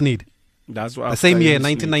Hellis Need. That's The same year,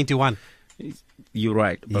 1991. You're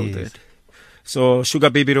right about Yes. that. So Sugar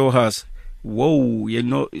Baby Rojas. Whoa,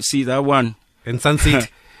 see that one? In Sun City.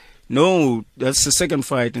 No, that's the second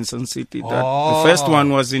fight in Sun City. Oh. The first one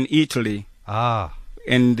was in Italy. Ah.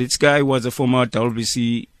 And this guy was a former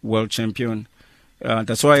WBC world champion.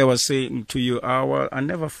 That's why I was saying to you, I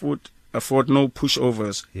never fought no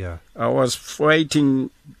pushovers. Yeah. I was fighting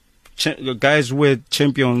guys who were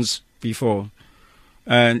champions before.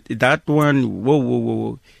 And that one,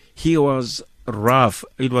 whoa. He was rough.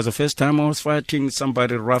 It was the first time I was fighting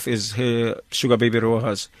somebody rough as Sugar Baby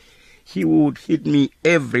Rojas. He would hit me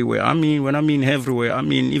everywhere. I mean, when I mean everywhere, I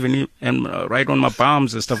mean even right on my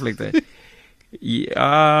palms and stuff like that.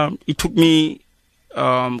 It took me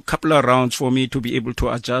couple of rounds for me to be able to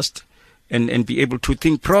adjust and be able to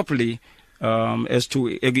think properly as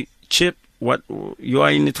to, Chip, what you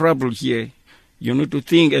are in trouble here. You need to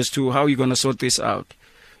think as to how you're going to sort this out.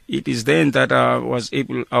 It is then that I was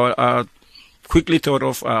able, I quickly thought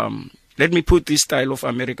of, let me put this style of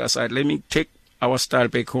America aside. Let me take our style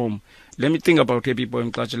back home. Let me think about Happy Boy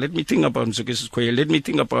and Clutcher. Let me think about Mzukisi Square. Let me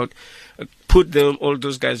think about, put all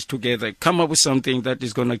those guys together. Come up with something that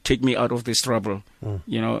is going to take me out of this trouble.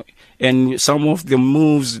 And some of the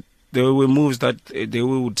moves, there were moves that they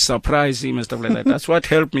would surprise him and stuff like that. That's what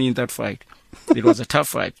helped me in that fight. It was a tough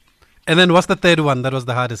fight. And then what's the third one that was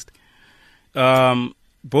the hardest?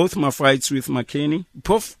 Both my fights with McKinney.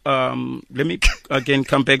 Both, let me again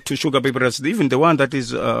come back to Sugar Baby Rojas. Even the one that is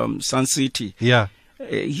Sun City. Yeah.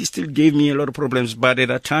 He still gave me a lot of problems, but at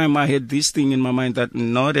that time I had this thing in my mind that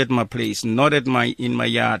not at my place, not in my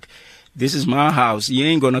yard. This is my house. You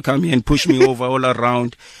ain't gonna come here and push me over all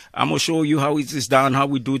around. I'm gonna show you how it is done, how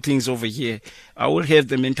we do things over here. I will have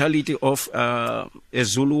the mentality of a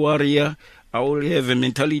Zulu warrior. I will have a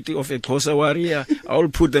mentality of a Xhosa warrior. I will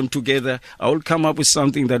put them together. I will come up with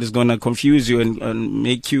something that is going to confuse you and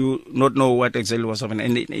make you not know what exactly was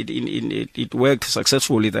happening. And it worked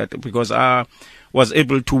successfully because I was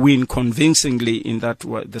able to win convincingly in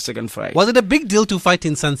the second fight. Was it a big deal to fight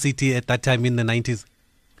in Sun City at that time in the 90s?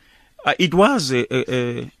 It was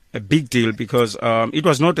a big deal because it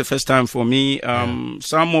was not the first time for me.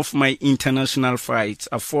 Some of my international fights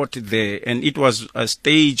I fought there, and it was a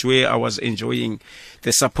stage where I was enjoying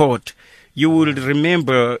the support. You will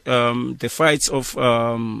remember the fights of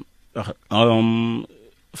Harold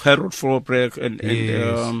Froberg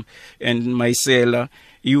and Maisela.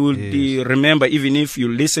 You will remember, even if you're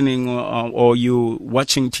listening or you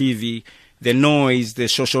watching TV, the noise, the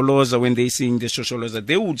Shosholoza, when they sing the Shosholoza,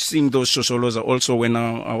 they would sing those Shosholoza also when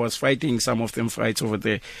I was fighting some of them fights over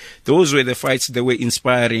there. Those were the fights that were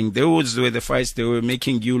inspiring. Those were the fights that were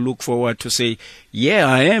making you look forward to say, yeah,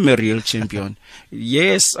 I am a real champion.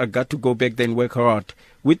 Yes, I got to go back there and work hard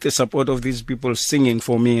with the support of these people singing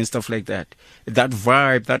for me and stuff like that. That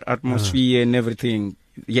vibe, that atmosphere and everything.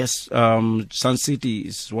 Yes, Sun City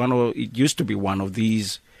is it used to be one of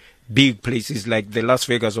these big places like the Las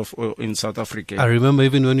Vegas in South Africa. I remember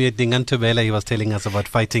even when we had Dingantobela, he was telling us about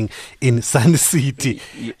fighting in Sun City.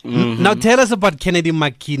 Now tell us about Kennedy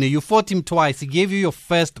McKinney. You fought him twice. He gave you your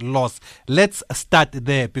first loss. Let's start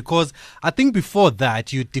there, because I think before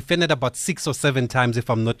that you defended about 6 or 7 times, if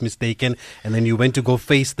I'm not mistaken, and then you went to go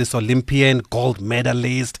face this Olympian gold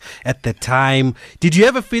medalist at the time. Did you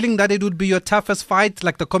have a feeling that it would be your toughest fight,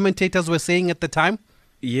 like the commentators were saying at the time?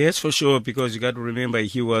 Yes, for sure, because you got to remember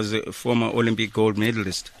he was a former Olympic gold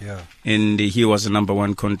medalist. Yeah. And he was the number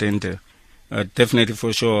one contender. Definitely,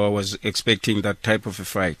 for sure, I was expecting that type of a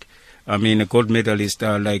fight. I mean, a gold medalist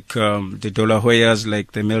like the De La Hoyas,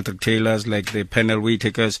 like the Mildred Taylors, like the Pernell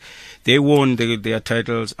Whitakers. They won their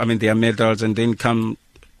titles, their medals, and then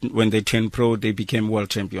when they turned pro, they became world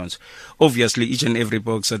champions. Obviously, each and every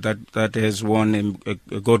boxer that has won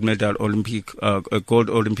a gold medal, a gold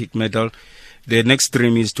Olympic medal, their next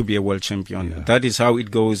dream is to be a world champion. Yeah. That is how it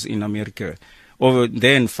goes in America. Over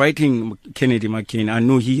then, fighting Kennedy McKinney, I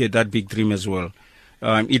knew he had that big dream as well.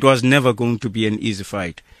 It was never going to be an easy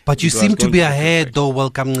fight. But you seem to be ahead, though,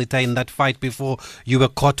 Welcome Nita, in that fight before you were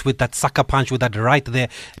caught with that sucker punch, with that right there.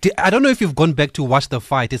 I don't know if you've gone back to watch the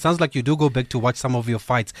fight. It sounds like you do go back to watch some of your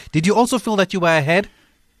fights. Did you also feel that you were ahead?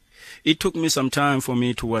 It took me some time for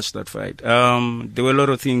me to watch that fight. There were a lot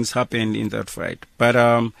of things happened in that fight. But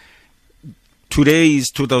today is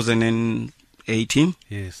 2018.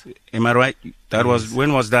 Yes. Am I right? That was,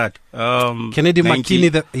 when was that? Kennedy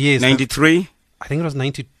McKinney, yes. 93? I think it was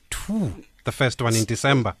 92. The first one in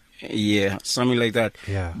December. Yeah, something like that.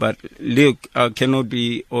 Yeah. But look, I cannot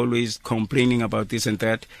be always complaining about this and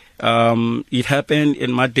that. It happened,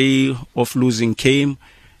 and my day of losing came,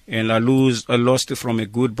 and I lost from a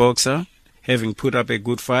good boxer, having put up a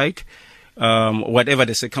good fight. Whatever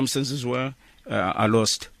the circumstances were, I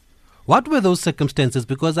lost. What were those circumstances?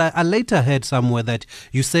 Because I later heard somewhere that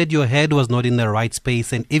you said your head was not in the right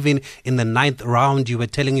space, and even in the 9th round, you were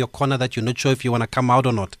telling your corner that you're not sure if you want to come out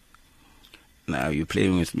or not. Now you're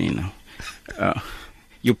playing with me now.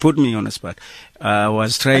 You put me on the spot. I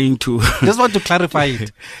was trying to... Just want to clarify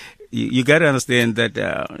it. You got to understand that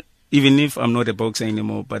even if I'm not a boxer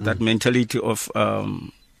anymore, but that mentality of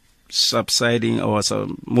subsiding or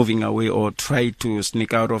moving away or try to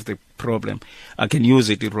sneak out of the problem, I can use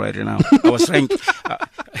it right now. I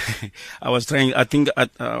was trying. I'm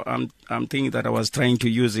thinking that I was trying to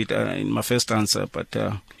use it in my first answer, but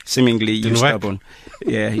seemingly you're stubborn.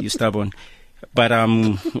 Yeah, you're stubborn. But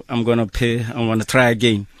I'm gonna try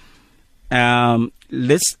again.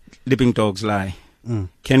 Let's Sleeping Dogs Lie.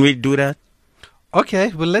 Can we do that?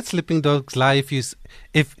 Okay, well, let's Sleeping Dogs Lie if you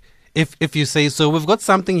say so. We've got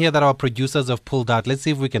something here that our producers have pulled out. Let's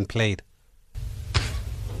see if we can play it.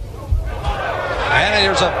 And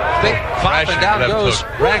here's a big pop, and down goes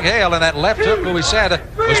Rangel, and that left hook, who we said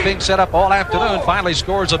was being set up all afternoon, finally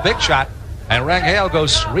scores a big shot, and Rangel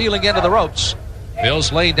goes reeling into the ropes.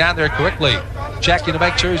 Mills laying down there quickly, checking to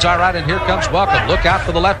make sure he's all right, and here comes Welcome. Look out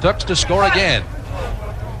for the left hooks to score again.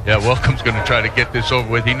 Yeah, Welcome's going to try to get this over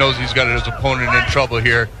with. He knows he's got his opponent in trouble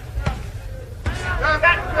here.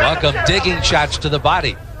 Welcome digging shots to the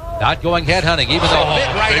body. Not going headhunting, even though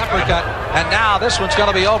big right uppercut. And now this one's going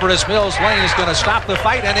to be over as Mills Lane is going to stop the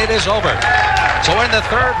fight, and it is over. So in the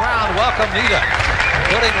 3rd round, Welcome Nita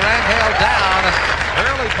putting Rangel down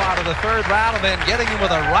early part of the 3rd round, and then getting him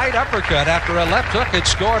with a right uppercut after a left hook had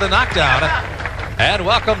scored a knockdown. And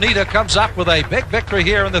Welcome Nita comes up with a big victory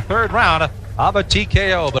here in the 3rd round of a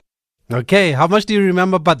TKO. Okay, how much do you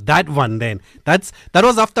remember about that one then? That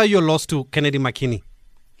was after your loss to Kennedy McKinney.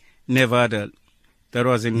 Nevada. That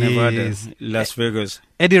was in Nevada, Las Vegas.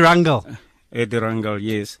 Eddie Rangel. Eddie Rangel,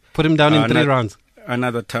 yes. Put him down in 3 rounds.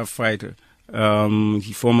 Another tough fighter.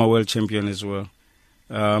 Former world champion as well.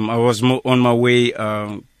 I was on my way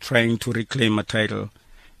trying to reclaim a title.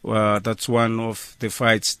 That's one of the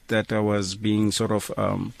fights that I was being sort of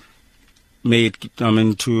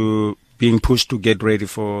being pushed to get ready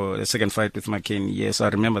for a second fight with McKinney. Yes, I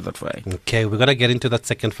remember that fight. Okay, we're going to get into that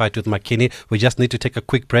second fight with McKinney. We just need to take a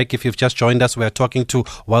quick break. If you've just joined us, we're talking to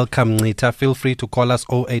Welcome Nita. Feel free to call us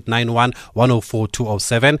 0891 104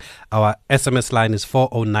 207. Our SMS line is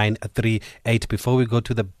 40938. Before we go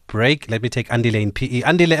to the break, let me take Andile in PE.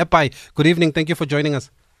 Andile Epai, good evening. Thank you for joining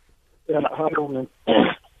us. Yeah, hello, man.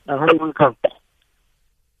 Welcome.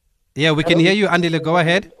 Yeah, we can hear you, Andile. Go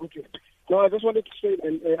ahead. Okay. No, I just wanted to say,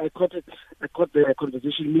 and I caught the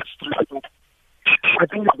conversation mid-street, but I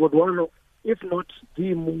think it's got one of, if not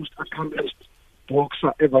the most accomplished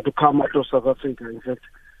boxer ever to come out of South Africa. In fact,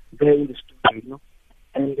 there in the studio,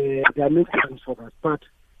 and there are many reasons for that. But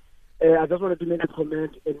I just wanted to make a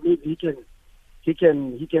comment, and maybe he can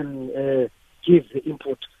give the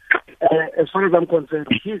input. As far as I'm concerned,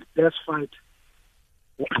 his best fight,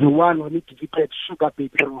 the one when he defeated Sugar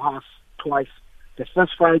Baby Rojas twice. The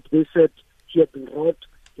first fight, they said he had been robbed.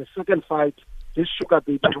 The second fight, this Sugar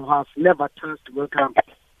Baby Rojas never touched Welcome,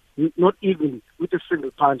 not even with a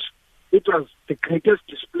single punch. It was the greatest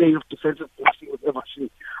display of defensive boxing we've ever seen.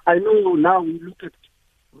 I know now we look at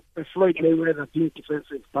Floyd Mayweather being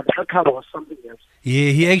defensive, but that cover was something else.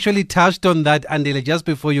 Yeah, he actually touched on that, Andile. Just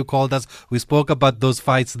before you called us, we spoke about those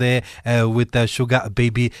fights there with Sugar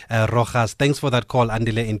Baby Rojas. Thanks for that call,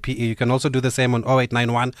 Andile in PE. You can also do the same on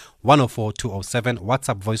 0891 104 207,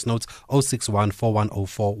 WhatsApp voice notes 061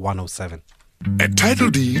 4104 107. A title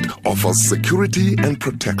deed offers security and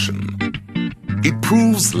protection. It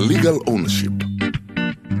proves legal ownership.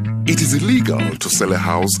 It is illegal to sell a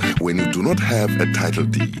house when you do not have a title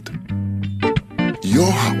deed.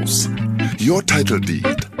 Your house, your title deed,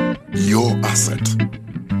 your asset.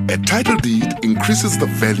 A title deed increases the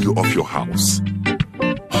value of your house.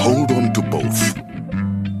 Hold on to both.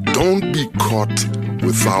 Don't be caught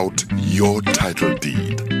without your title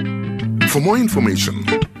deed. For more information,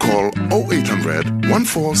 call 0800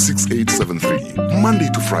 146873, Monday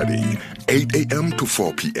to Friday, 8 a.m. to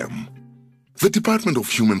 4 p.m. The Department of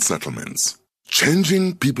Human Settlements,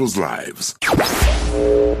 changing people's lives.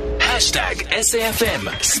 Hashtag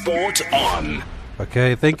SAFM Sport On.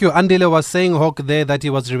 Okay, thank you. Andile was saying, Hawk, there that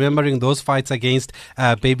he was remembering those fights against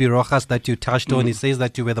Baby Rojas that you touched on. He says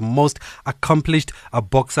that you were the most accomplished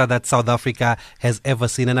boxer that South Africa has ever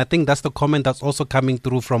seen. And I think that's the comment that's also coming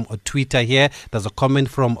through from Twitter here. There's a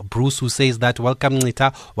comment from Bruce who says that Welcome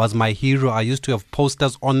Ncita was my hero. I used to have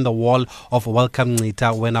posters on the wall of Welcome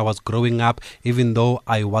Ncita when I was growing up, even though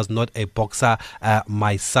I was not a boxer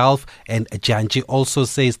myself. And Janji also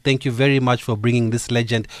says, thank you very much for bringing this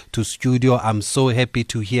legend to studio. I'm so happy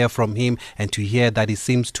to hear from him and to hear that he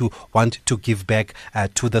seems to want to give back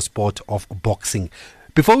to the sport of boxing.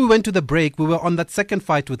 Before we went to the break, we were on that second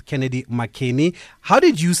fight with Kennedy McKinney. How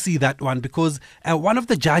did you see that one? Because one of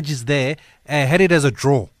the judges there had it as a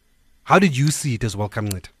draw. How did you see it as well,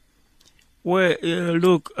 Kamlet? Well,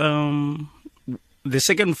 look, the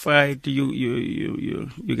second fight,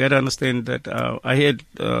 you got to understand that I had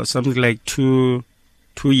something like two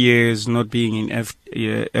years not being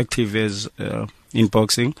active as in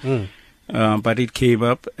boxing, but it came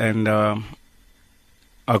up and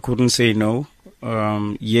I couldn't say no.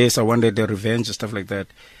 Yes, I wanted the revenge and stuff like that,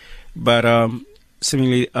 but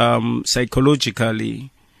similarly,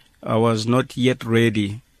 psychologically, I was not yet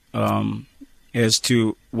ready as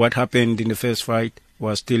to what happened in the first fight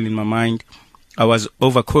was still in my mind. I was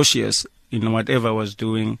overcautious in whatever I was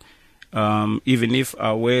doing, even if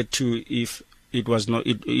I were to, if it was not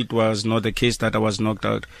the case that I was knocked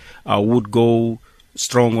out, I would go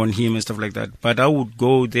strong on him and stuff like that. But I would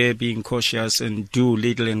go there being cautious and do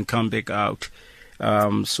little and come back out.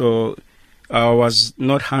 So I was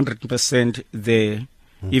not 100% there,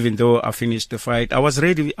 even though I finished the fight. I was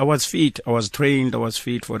ready, I was fit, I was trained, I was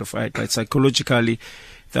fit for the fight. But psychologically,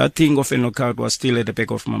 that thing of a knockout was still at the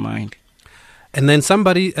back of my mind. And then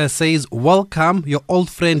somebody says, welcome your old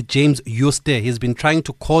friend James Yuste. He's been trying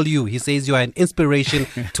to call you. He says you are an inspiration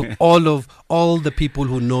to all the people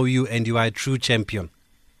who know you, and you are a true champion.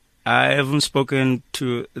 I haven't spoken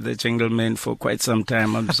to the Jingleman for quite some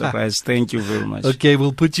time. I'm surprised. Thank you very much. Okay,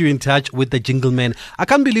 we'll put you in touch with the Jingleman. I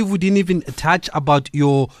can't believe we didn't even touch about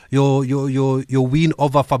your win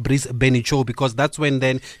over Fabrice Benicho, because that's when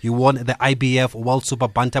then you won the IBF World Super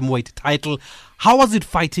Bantamweight title. How was it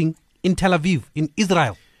fighting in Tel Aviv, in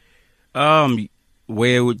Israel?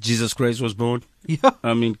 Where Jesus Christ was born. Yeah.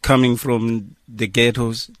 I mean, coming from the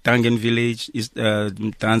ghettos, Tangen village,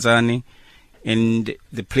 Tanzania, and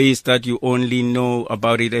the place that you only know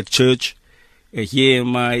about it at church. Here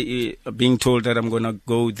am I being told that I'm going to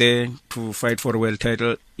go there to fight for a world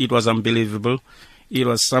title. It was unbelievable. It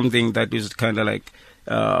was something that is kind of like,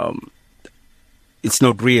 it's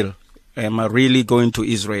not real. Am I really going to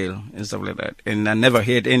Israel and stuff like that? And I never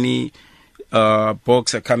had any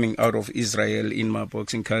boxer coming out of Israel in my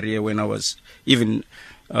boxing career when I was even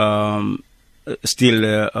still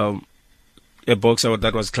a boxer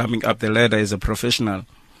that was climbing up the ladder as a professional.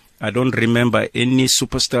 I don't remember any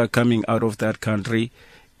superstar coming out of that country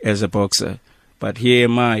as a boxer. But here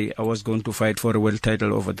am I was going to fight for a world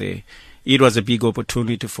title over there. It was a big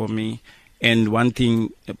opportunity for me. And one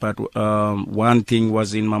thing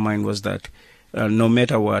was in my mind was that no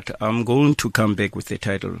matter what, I'm going to come back with the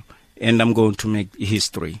title, and I'm going to make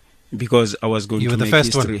history, because I was going to make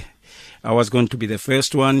history. I was going to be the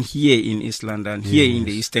first one here in East London, here in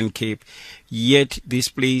the Eastern Cape. Yet this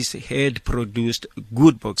place had produced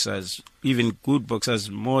good boxers, even good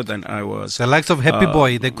boxers more than I was. The likes of Happy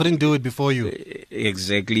Boy, they couldn't do it before you.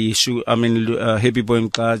 Exactly. I mean, Happy Boy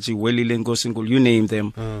Mkaji, Welile Ngosingul, you name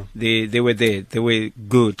them. They were there. They were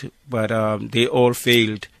good, but they all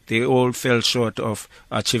failed. They all fell short of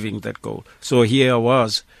achieving that goal. So here I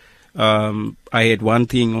was. I had one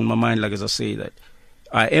thing on my mind, like as I say, that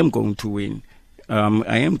I am going to win.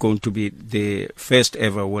 I am going to be the first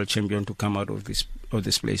ever world champion to come out of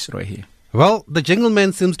this place right here. Well, the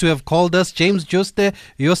Jingleman seems to have called us. James Joste,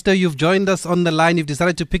 you've joined us on the line. You've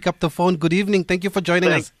decided to pick up the phone. Good evening. Thank you for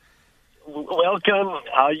joining us. Welcome.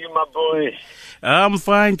 How are you, my boy? I'm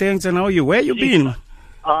fine, thanks. And how are you? Where you been?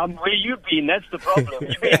 Where you been? That's the problem.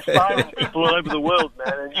 You've been inspiring people all over the world,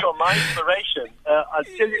 man, and you're my inspiration. I'll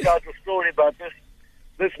tell you guys a story about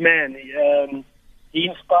this man. He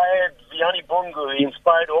inspired Vianney Bungu. He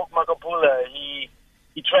inspired Hawk Makapula.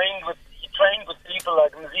 He trained with people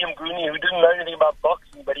like Museum Guni who didn't know anything about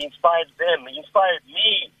boxing, but he inspired them. He inspired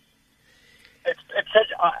me.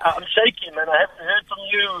 I'm shaky, man. I haven't heard from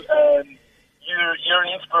you. You're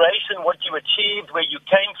an inspiration. What you achieved, where you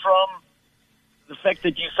came from, the fact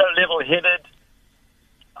that you're so level-headed.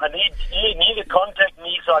 You need to contact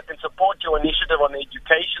me so I can support your initiative on the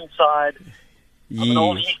education side. Yes. I'm an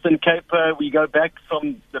old Eastern Caper. We go back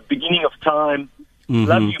from the beginning of time. Mm-hmm.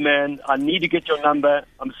 Love you, man. I need to get your number.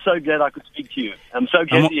 I'm so glad I could speak to you. I'm so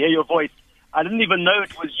glad to hear your voice. I didn't even know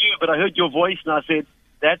it was you, but I heard your voice and I said,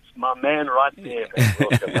 that's my man right there, man.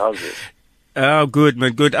 Welcome. How's it? Oh, good,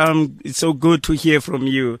 man. Good. It's so good to hear from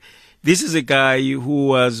you. This is a guy who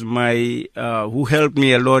was who helped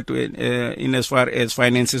me a lot in as far as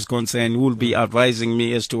finance is concerned, who will be advising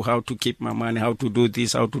me as to how to keep my money, how to do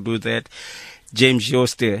this, how to do that. James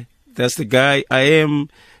Joste, that's the guy. I am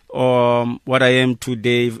what I am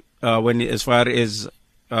today as far as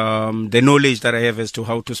the knowledge that I have as to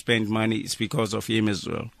how to spend money is because of him as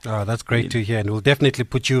well. Oh, that's great to hear, and we'll definitely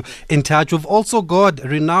put you in touch. We've also got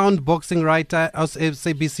renowned boxing writer,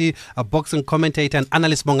 SABC, a boxing commentator and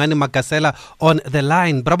analyst Bongani Makasela on the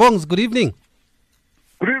line. Brabongs, good evening.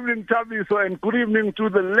 Good evening, Tabiso, and good evening to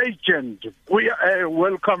the legend. We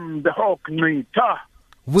welcome the Hawk Nita.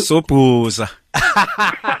 Sopuza.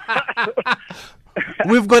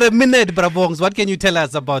 We've got a minute, Brabongs. What can you tell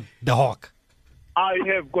us about the Hawk? I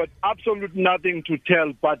have got absolutely nothing to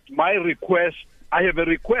tell, but I have a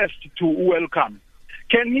request to welcome.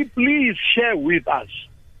 Can he please share with us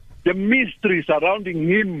the mystery surrounding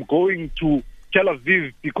him going to Tel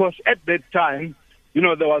Aviv? Because at that time, there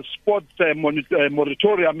was sports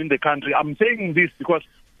moratorium in the country. I'm saying this because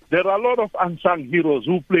there are a lot of unsung heroes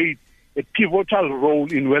who played a pivotal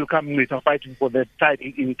role in welcoming Nita fighting for that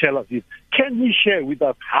title in Tel Aviv. Can he share with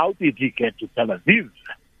us how did he get to Tel Aviv?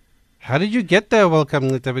 How did you get there, welcome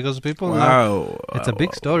Nita? Because people know it's a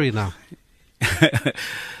big story now.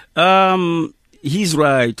 He's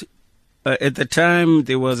right. At the time,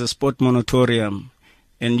 there was a sport moratorium,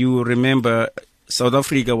 and you remember South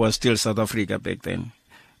Africa was still South Africa back then.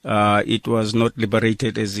 It was not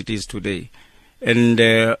liberated as it is today. And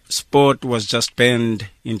sport was just banned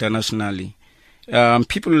internationally.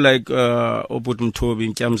 People like Obut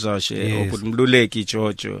Mtobi, Nkyamzashe, Obut Mluleki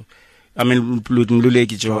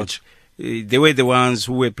George, they were the ones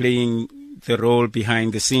who were playing the role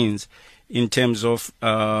behind the scenes in terms of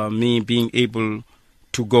me being able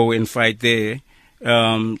to go and fight there,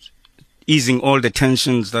 easing all the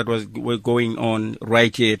tensions that were going on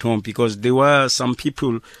right here at home, because there were some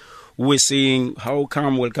people who were saying, how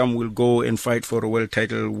come we'll go and fight for a world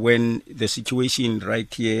title when the situation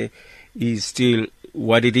right here is still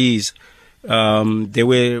what it is. They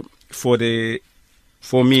were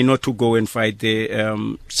for me not to go and fight there,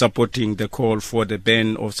 supporting the call for the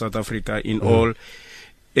ban of South Africa in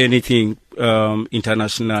anything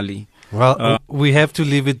internationally. Well, we have to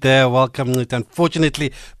leave it there. Welcome.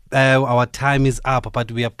 Unfortunately, our time is up,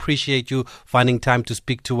 but we appreciate you finding time to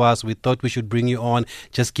speak to us. We thought we should bring you on,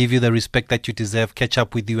 just give you the respect that you deserve, catch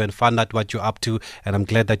up with you and find out what you're up to. And I'm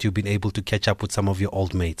glad that you've been able to catch up with some of your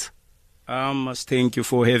old mates. Thank you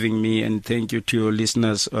for having me, and thank you to your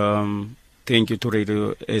listeners. Thank you to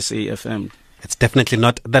Radio SAFM. It's definitely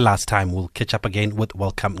not the last time. We'll catch up again with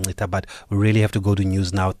Welcome Nita, but we really have to go to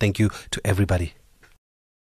news now. Thank you to everybody.